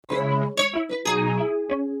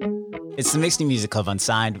It's the Mixed New Music Club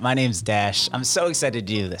Unsigned. My name's Dash. I'm so excited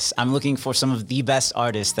to do this. I'm looking for some of the best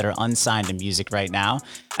artists that are unsigned in music right now.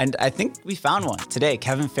 And I think we found one today.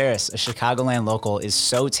 Kevin Farris, a Chicagoland local, is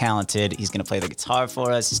so talented. He's going to play the guitar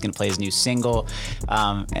for us. He's going to play his new single.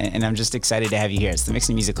 And I'm just excited to have you here. It's the Mixed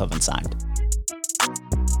New Music Club Unsigned.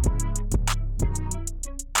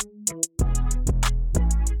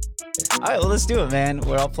 All right, well, let's do it, man.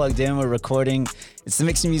 We're all plugged in. We're recording. It's the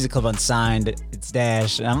Mixed Music Club Unsigned. It's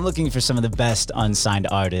Dash, and I'm looking for some of the best unsigned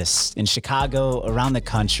artists in Chicago, around the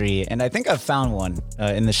country, and I think I've found one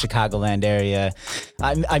in the Chicagoland area.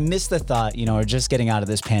 I miss the thought, we're just getting out of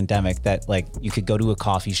this pandemic, that like you could go to a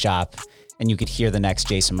coffee shop and you could hear the next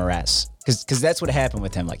Jason Mraz. Because that's what happened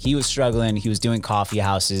with him. Like, he was struggling, he was doing coffee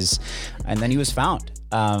houses, and then he was found.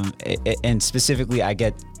 And specifically, I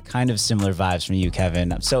get kind of similar vibes from you,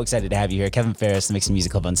 Kevin. I'm so excited to have you here. Kevin Farris, the Mixed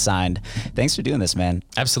Music Club Unsigned. Thanks for doing this, man.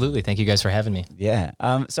 Absolutely. Thank you guys for having me. Yeah.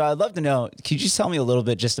 So I'd love to know, could you just tell me a little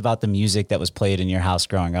bit just about the music that was played in your house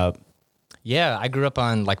growing up? Yeah, I grew up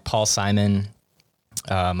on like Paul Simon.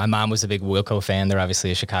 My mom was a big Wilco fan. They're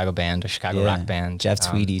obviously a Chicago band, a Chicago rock band. Jeff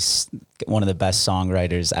Tweedy's one of the best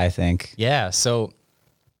songwriters, I think. Yeah. So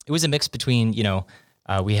it was a mix between,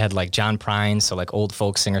 we had like John Prine, so like old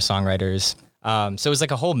folk singer-songwriters. So it was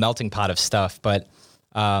like a whole melting pot of stuff, but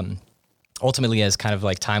ultimately, as kind of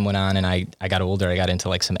like time went on and I got older, I got into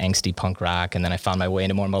like some angsty punk rock, and then I found my way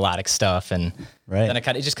into more melodic stuff, and then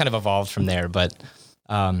it just kind of evolved from there. But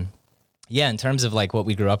yeah, in terms of like what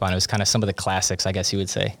we grew up on, it was kind of some of the classics, I guess you would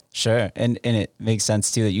say. Sure, and it makes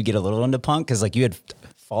sense too that you get a little into punk, because like you had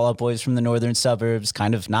Fall Out Boys from the northern suburbs,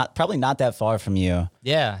 kind of probably not that far from you.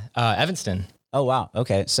 Yeah, Evanston. Oh, wow.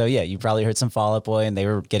 Okay. So, yeah, you probably heard some Fall Out Boy, and they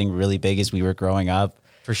were getting really big as we were growing up.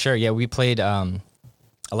 For sure. Yeah, we played a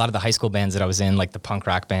lot of the high school bands that I was in, like the punk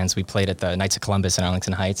rock bands. We played at the Knights of Columbus in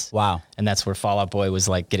Arlington Heights. Wow. And that's where Fall Out Boy was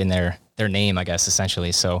like getting their name, I guess,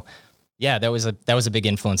 essentially. So, yeah, that was a big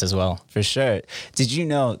influence as well. For sure. Did you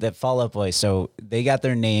know that Fall Out Boy, so they got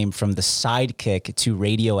their name from the sidekick to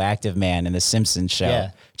Radioactive Man in The Simpsons show,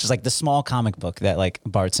 which is like the small comic book that like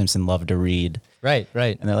Bart Simpson loved to read. Right.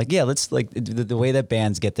 And they're like, yeah, let's like the way that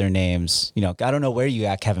bands get their names. I don't know where you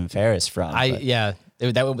got Kevin Farris from. That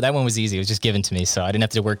one was easy. It was just given to me, so I didn't have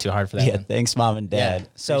to work too hard for that. Yeah, one. Thanks, Mom and Dad. Yeah,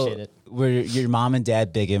 so appreciate it. Were your mom and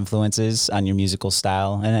dad big influences on your musical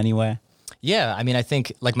style in any way? Yeah, I mean, I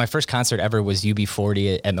think like my first concert ever was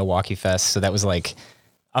UB40 at Milwaukee Fest, so that was like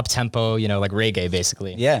up tempo, like reggae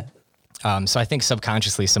basically. Yeah. So I think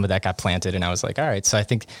subconsciously some of that got planted, and I was like, all right. So I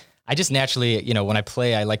think I just naturally, when I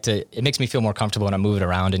play, it makes me feel more comfortable when I'm moving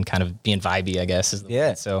around and kind of being vibey, I guess.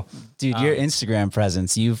 So, dude, your Instagram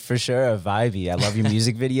presence, you for sure are vibey. I love your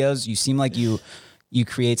music videos. You seem like you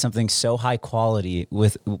create something so high quality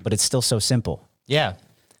but it's still so simple. Yeah.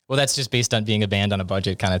 Well, that's just based on being a band on a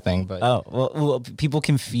budget kind of thing. But well, people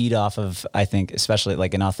can feed off of, I think, especially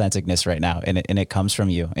like an authenticness right now, and it comes from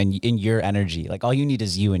you and in your energy. Like all you need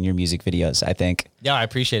is you in your music videos, I think. Yeah, I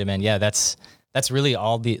appreciate it, man. Yeah, that's really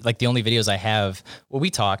all the only videos I have. Well, we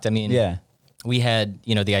talked. I mean, we had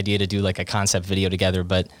the idea to do like a concept video together,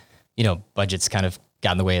 but budgets kind of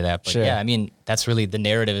got in the way of that. But sure. Yeah, I mean, that's really the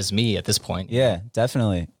narrative is me at this point. Yeah,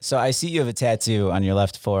 definitely. So I see you have a tattoo on your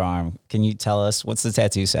left forearm. Can you tell us, what's the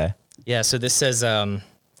tattoo say? Yeah, so this says,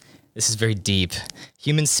 this is very deep.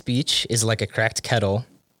 Human speech is like a cracked kettle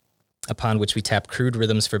upon which we tap crude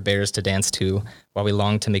rhythms for bears to dance to while we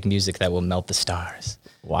long to make music that will melt the stars.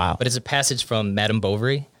 Wow. But it's a passage from Madame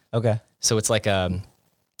Bovary. Okay. So it's like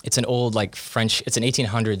it's an old like French, it's an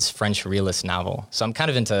 1800s French realist novel. So I'm kind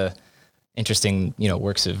of into interesting,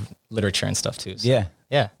 works of literature and stuff too. So,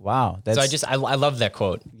 yeah. Wow. So I love that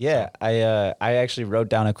quote. Yeah. I actually wrote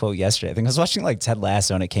down a quote yesterday. I think I was watching like Ted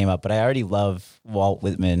Lasso and it came up, but I already love Walt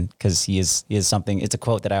Whitman because he is something. It's a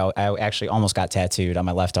quote that I actually almost got tattooed on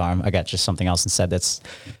my left arm. I got just something else instead that's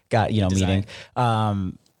got, meaning.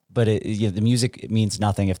 But the music means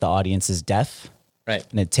nothing if the audience is deaf. Right.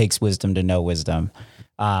 And it takes wisdom to know wisdom.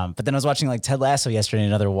 But then I was watching like Ted Lasso yesterday,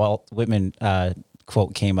 and another Walt Whitman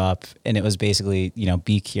quote came up, and it was basically,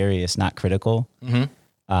 be curious, not critical. Mm-hmm.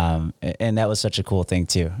 And that was such a cool thing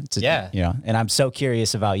too. And I'm so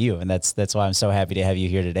curious about you, and that's why I'm so happy to have you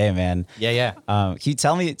here today, man. Yeah. Can you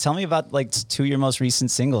tell me about like two of your most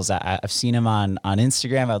recent singles? I've seen them on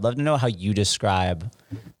Instagram. I'd love to know how you describe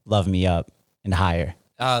 "Love Me Up" and "Higher."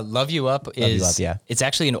 Love You Up is, it's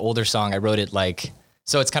actually an older song. I wrote it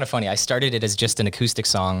so it's kind of funny. I started it as just an acoustic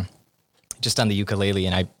song, just on the ukulele,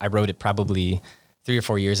 and I wrote it probably 3 or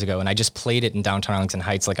 4 years ago, and I just played it in downtown Arlington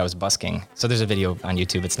Heights like I was busking. So there's a video on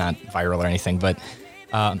YouTube. It's not viral or anything, but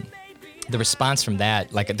the response from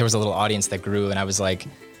that, like there was a little audience that grew, and I was like,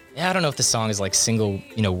 yeah, I don't know if the song is like single,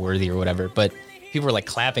 worthy or whatever, but people were like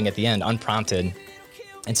clapping at the end, unprompted.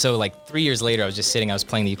 And so like 3 years later, I was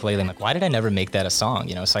playing the ukulele. I'm like, why did I never make that a song?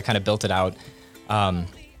 So I kind of built it out.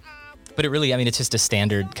 But it really, it's just a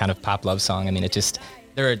standard kind of pop love song.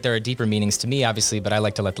 There are deeper meanings to me, obviously, but I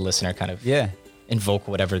like to let the listener kind of invoke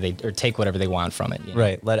take whatever they want from it.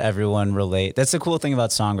 Right. Let everyone relate. That's the cool thing about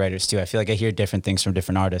songwriters too. I feel like I hear different things from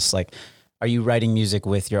different artists. Like, are you writing music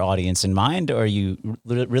with your audience in mind, or are you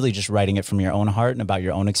really just writing it from your own heart and about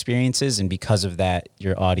your own experiences? And because of that,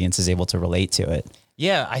 your audience is able to relate to it.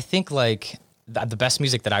 Yeah, I think like the best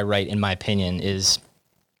music that I write, in my opinion, is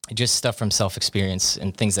just stuff from self-experience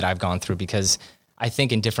and things that I've gone through, because I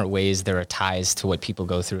think in different ways there are ties to what people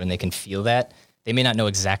go through, and they can feel that. They may not know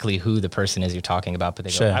exactly who the person is you're talking about, but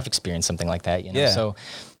they go, I've experienced something like that. Yeah. So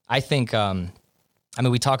I think,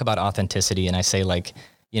 we talk about authenticity, and I say like,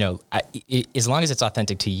 as long as it's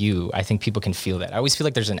authentic to you, I think people can feel that. I always feel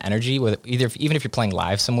like there's an energy with even if you're playing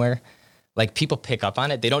live somewhere, like people pick up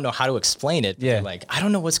on it. They don't know how to explain it. Yeah. They're like, I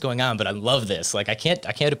don't know what's going on, but I love this. Like I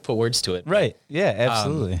can't put words to it. Right. Yeah,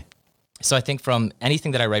 absolutely. So I think from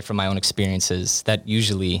anything that I write from my own experiences, that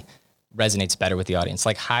usually resonates better with the audience.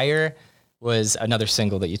 Like Higher was another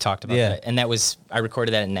single that you talked about. Yeah. And I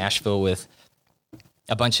recorded that in Nashville with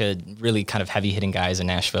a bunch of really kind of heavy hitting guys in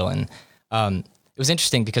Nashville. And it was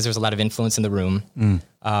interesting because there was a lot of influence in the room.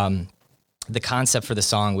 The concept for the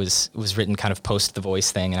song was written kind of post The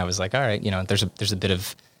Voice thing. And I was like, all right, there's a bit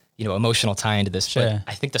of, emotional tie into this. Sure. But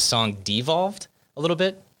I think the song devolved a little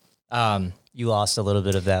bit. You lost a little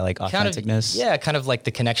bit of that like authenticness. Kind of like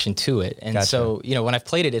the connection to it. And so, when I've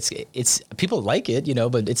played it, it's people like it,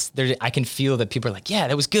 but I can feel that people are like, yeah,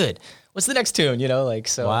 that was good. What's the next tune?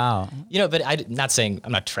 Wow. But I'm not saying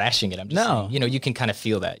I'm not trashing it. I'm just saying, you can kind of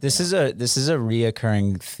feel that. This is a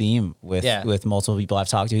reoccurring theme with multiple people I've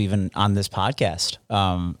talked to, even on this podcast,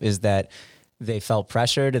 is that they felt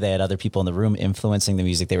pressured. They had other people in the room influencing the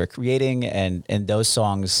music they were creating, and those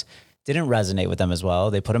songs didn't resonate with them as well.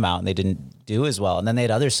 They put them out and they didn't do as well. And then they had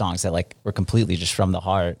other songs that like were completely just from the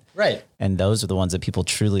heart. Right. And those are the ones that people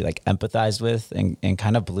truly like empathized with and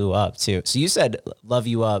kind of blew up too. So you said Love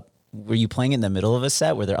You Up. Were you playing in the middle of a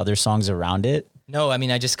set? Were there other songs around it? No,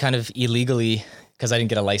 I just kind of illegally, because I didn't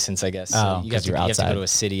get a license, I guess. So you have to go to a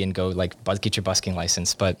city and go like get your busking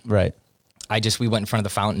license. But right. We went in front of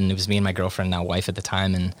the fountain. It was me and my girlfriend, now wife at the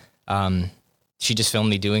time. And she just filmed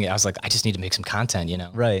me doing it. I was like, I just need to make some content,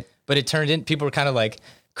 Right. But it turned in, people were kind of like,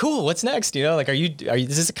 cool, what's next? Like, are you,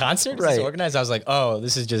 is this a concert? Is this organized? I was like, oh,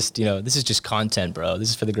 this is just content, bro. This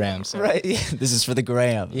is for the gram. So. Right. Yeah. This is for the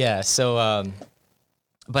gram. Yeah. So,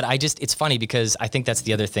 but it's funny because I think that's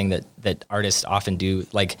the other thing that artists often do.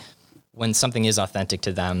 Like when something is authentic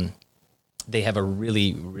to them, they have a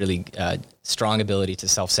really, really strong ability to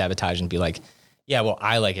self-sabotage and be like, yeah, well,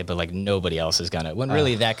 I like it, but like nobody else is gonna. When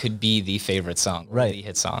really that could be the favorite song, or the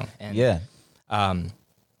hit song. And,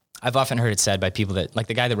 I've often heard it said by people that, like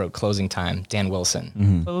the guy that wrote Closing Time, Dan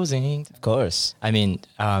Wilson. Closing. Of course.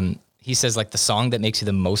 He says like the song that makes you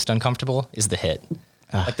the most uncomfortable is the hit.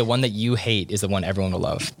 Like the one that you hate is the one everyone will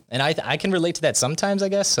love. And I can relate to that sometimes, I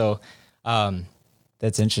guess. So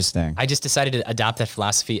that's interesting. I just decided to adopt that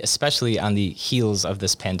philosophy, especially on the heels of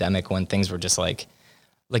this pandemic when things were just like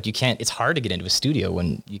you can't, it's hard to get into a studio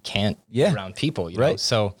when you can't be around people, you know?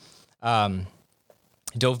 So,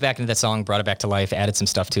 dove back into that song, brought it back to life, added some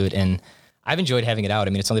stuff to it, and I've enjoyed having it out.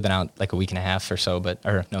 It's only been out like a week and a half or so,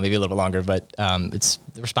 maybe a little longer, but the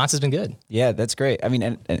response has been good. Yeah, that's great.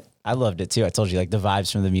 And I loved it too. I told you, like the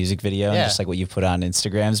vibes from the music video and just like what you put on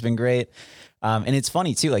Instagram has been great. And it's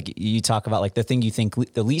funny too, like you talk about like the thing you think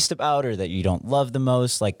the least about or that you don't love the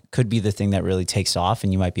most, like could be the thing that really takes off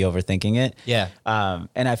and you might be overthinking it. Yeah.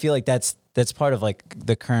 And I feel like that's part of like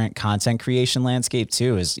the current content creation landscape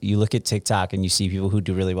too, is you look at TikTok and you see people who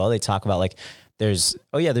do really well. They talk about like, there's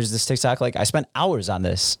this TikTok, like I spent hours on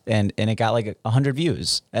this and it got like 100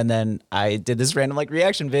 views. And then I did this random like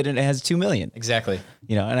reaction vid and it has 2 million. Exactly.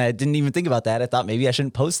 And I didn't even think about that. I thought maybe I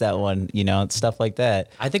shouldn't post that one, stuff like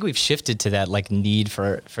that. I think we've shifted to that like need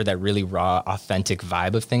for that really raw, authentic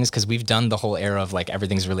vibe of things. Cause we've done the whole era of like,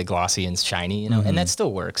 everything's really glossy and shiny, and that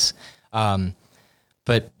still works.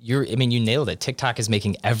 But you nailed it. TikTok is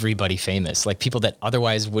making everybody famous, like people that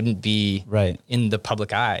otherwise wouldn't be in the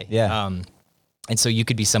public eye. Yeah. And so you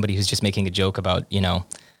could be somebody who's just making a joke about,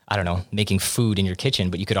 I don't know, making food in your kitchen,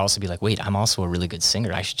 but you could also be like, wait, I'm also a really good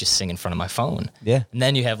singer. I should just sing in front of my phone. Yeah. And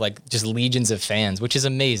then you have like just legions of fans, which is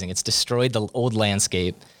amazing. It's destroyed the old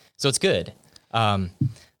landscape. So it's good. But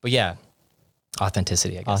yeah,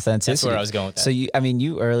 authenticity, I guess. Authenticity. That's where I was going with that. So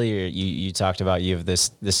you earlier, you talked about you have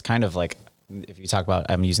this kind of like if you talk about,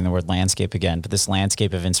 I'm using the word landscape again, but this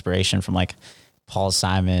landscape of inspiration from like Paul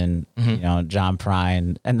Simon, you know, John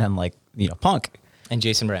Prine, and then like, you know, punk. And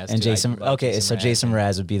Jason Mraz. And Jason, so Jason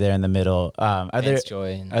Mraz would be there in the middle. Are there?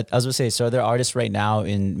 Joy I was gonna say, so are there artists right now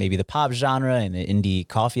in maybe the pop genre and the indie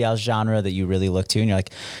coffee house genre that you really look to, and you're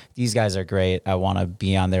like, these guys are great. I want to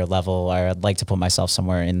be on their level, or I'd like to put myself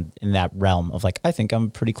somewhere in that realm of like, I think I'm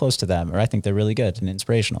pretty close to them, or I think they're really good and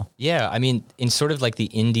inspirational. Yeah, I mean, in sort of like the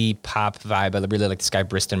indie pop vibe, I really like this guy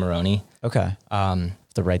Briston Maroney. Okay. Have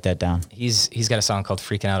to write that down. He's got a song called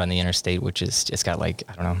 "Freaking Out on the Interstate," which is just got like,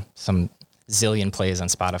 I don't know, some zillion plays on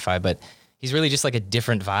Spotify, but he's really just like a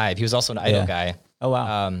different vibe. He was also an Idol guy. Oh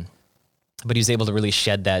wow. But he was able to really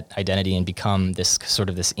shed that identity and become this sort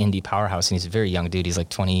of this indie powerhouse. And he's a very young dude. He's like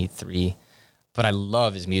 23, but I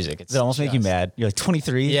love his music. Does it almost make you mad? You're like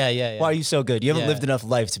 23. Yeah. Why are you so good? You haven't lived enough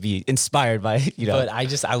life to be inspired by, you know. But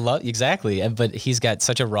I love, exactly. But he's got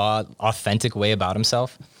such a raw, authentic way about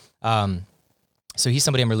himself. So he's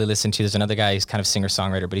somebody I'm really listening to. There's another guy who's kind of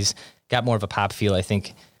singer-songwriter, but he's got more of a pop feel, I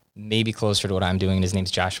think, maybe closer to what I'm doing. His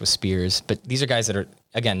name's Joshua Spears. But these are guys that are,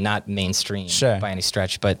 again, not mainstream by any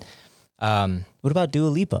stretch. But what about Dua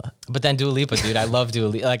Lipa? But then Dua Lipa, dude, I love Dua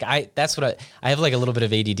Lipa. Like I have like a little bit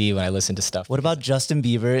of ADD when I listen to stuff. What about Justin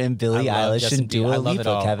Bieber and Billie Eilish and Dua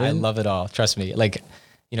Lipa, Kevin? I love it all. Trust me. Like,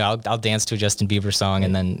 you know, I'll dance to a Justin Bieber song,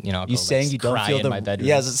 and then, you know, I'll go, saying like, you don't cry feel in the my bedroom.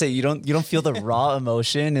 Yeah, I was gonna say you don't feel the raw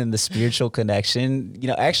emotion and the spiritual connection. You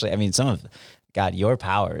know, actually, I mean, some of God, Your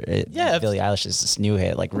Power. Billie Eilish is this new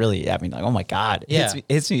hit. Like, really, I mean, like, oh my God, it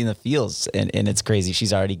hits me in the feels, and it's crazy.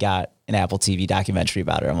 She's already got an Apple TV documentary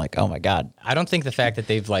about her. I'm like, oh my God. I don't think the fact that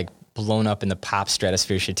they've like blown up in the pop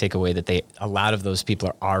stratosphere should take away that a lot of those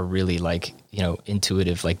people are really like, you know,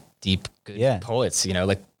 intuitive, like deep, good poets. You know,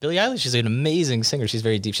 like Billie Eilish is an amazing singer. She's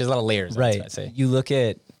very deep. She has a lot of layers. Right. I'd say. You look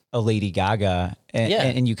at a Lady Gaga,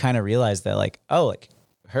 and you kind of realize that, like, oh, like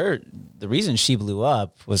the reason she blew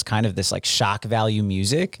up was kind of this like shock value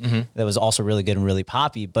music that was also really good and really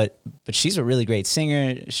poppy. But she's a really great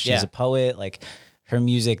singer. She's a poet. Like, her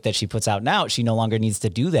music that she puts out now, she no longer needs to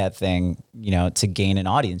do that thing, you know, to gain an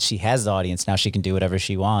audience. She has the audience now. She can do whatever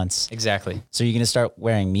she wants. Exactly. So you're gonna start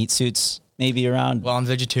wearing meat suits maybe around? Well, I'm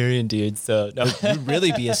vegetarian, dude. So no. It would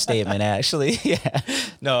really be a statement, actually. Yeah.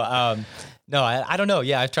 No, I don't know.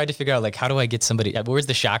 Yeah, I've tried to figure out, like, how do I get somebody, where's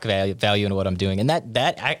the shock value in what I'm doing? And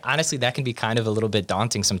that honestly, that can be kind of a little bit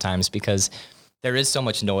daunting sometimes because there is so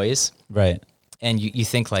much noise. Right. And you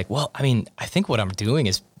think like, well, I mean, I think what I'm doing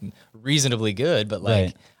is reasonably good, but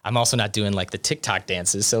like, I'm also not doing like the TikTok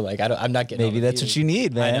dances. So like, I'm not getting, maybe that's what you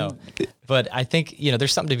need, man. I know. But I think, you know,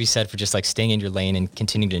 there's something to be said for just like staying in your lane and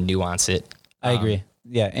continuing to nuance it. I agree.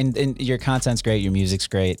 Yeah. And your content's great. Your music's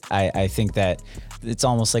great. I think that it's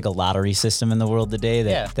almost like a lottery system in the world today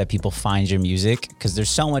that people find your music, because there's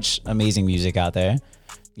so much amazing music out there.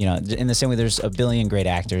 You know, in the same way, there's a billion great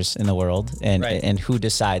actors in the world, and who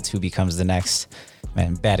decides who becomes the next?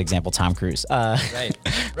 Man, bad example, Tom Cruise.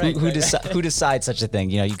 Who decides such a thing?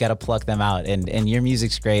 You know, you got to pluck them out, and your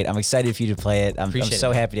music's great. I'm excited for you to play it. I'm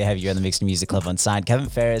so happy to have you on the Mixed Music Club Unsigned. Kevin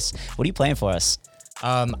Farris, what are you playing for us?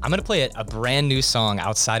 I'm gonna play a brand new song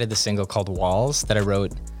outside of the single called Walls that I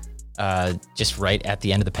wrote just right at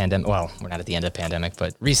the end of the pandemic. Well, we're not at the end of the pandemic,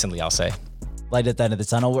 but recently, I'll say. Light at the end of the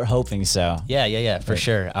tunnel. We're hoping so. Yeah, for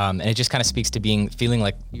sure. And it just kind of speaks to feeling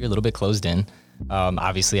like you're a little bit closed in.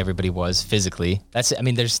 Obviously, everybody was physically.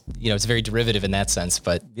 There's, you know, it's very derivative in that sense,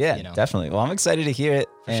 but yeah, you know. Definitely. Well, I'm excited to hear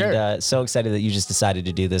it, so excited that you just decided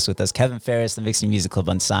to do this with us, Kevin Farris, the Mixed Music Club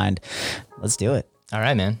Unsigned. Let's do it. All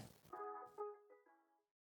right, man.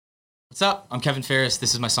 What's up? I'm Kevin Farris.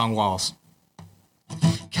 This is my song Walls.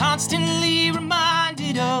 Constantly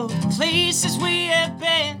reminded of places we have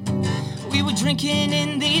been. We were drinking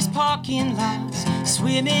in these parking lots,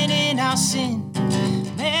 swimming in our sin.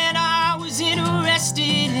 Man, I was interested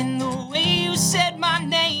in the way you said my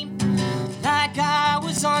name, like I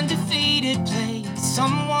was undefeated, playing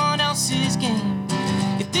someone else's game.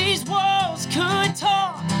 If these walls could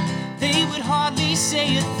talk, they would hardly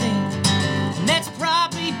say a thing. And that's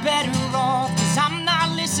probably better off, 'cause I'm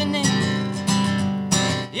not listening.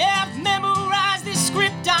 Yeah, I've memorized this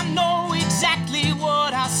script, I know exactly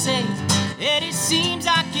what I'll say. And it seems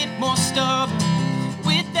I get more stubborn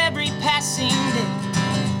with every passing day.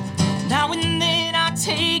 Now and then I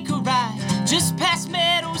take a ride just past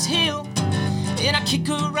Meadows Hill, and I kick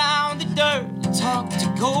around the dirt and talk to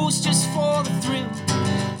ghosts just for the thrill.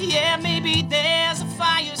 Yeah, maybe there's a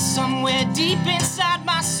fire somewhere deep inside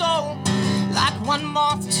my soul. Like one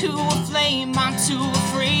moth to a flame, I'm too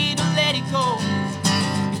afraid to let it go.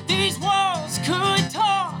 If these walls could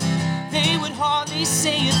talk, they would hardly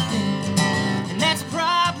say a thing. And that's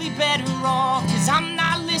probably better off, 'cause I'm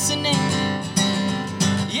not listening.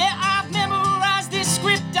 Yeah, I've memorized this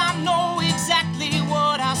script, I know exactly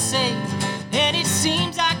what I'll say. And it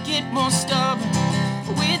seems I get more stubborn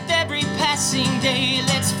with every passing day.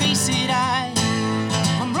 Let's face it,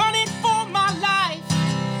 I'm running for my life,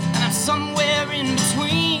 and I'm somewhere in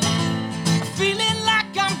between. I'm feeling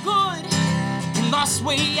like I'm good and lost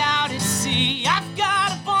way out at sea. I've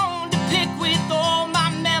got a bone to pick with all my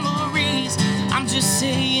memories. I'm just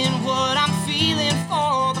saying what I'm feeling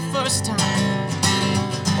for the first time.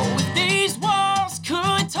 Oh, if these walls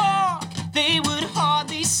could talk, they would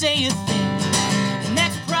hardly say a thing. And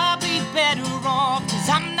that's probably better off, 'cause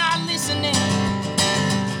I'm not listening.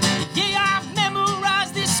 Yeah, I've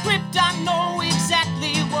memorized this script, I know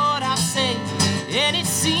exactly what I'll say. And it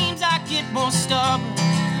seems I get more stubborn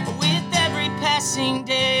with every passing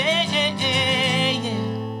day.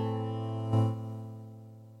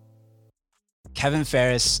 Kevin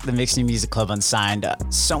Farris, the Mixed New Music Club Unsigned.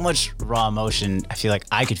 So much raw emotion I feel like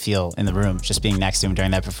I could feel in the room just being next to him during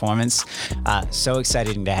that performance. So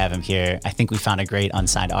exciting to have him here. I think we found a great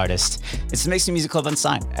unsigned artist. It's the Mixed New Music Club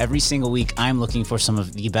Unsigned. Every single week, I'm looking for some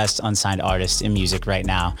of the best unsigned artists in music right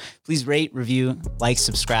now. Please rate, review, like,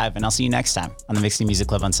 subscribe, and I'll see you next time on the Mixed New Music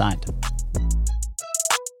Club Unsigned.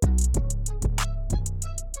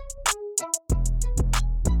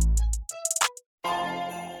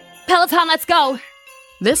 Peloton, let's go.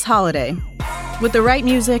 This holiday, with the right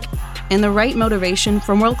music and the right motivation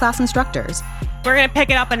from world-class instructors, We're going to pick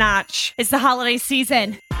it up a notch. It's the holiday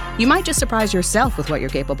season. you might just surprise yourself with what you're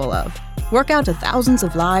capable of. Work out to thousands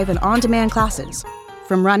of live and on-demand classes,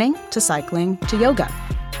 from running to cycling to yoga.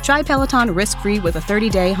 Try Peloton risk-free with a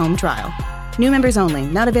 30-day home trial. New members only,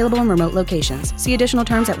 not available in remote locations. See additional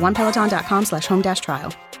terms at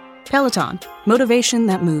onepeloton.com/home-trial. Peloton, motivation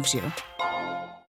that moves you.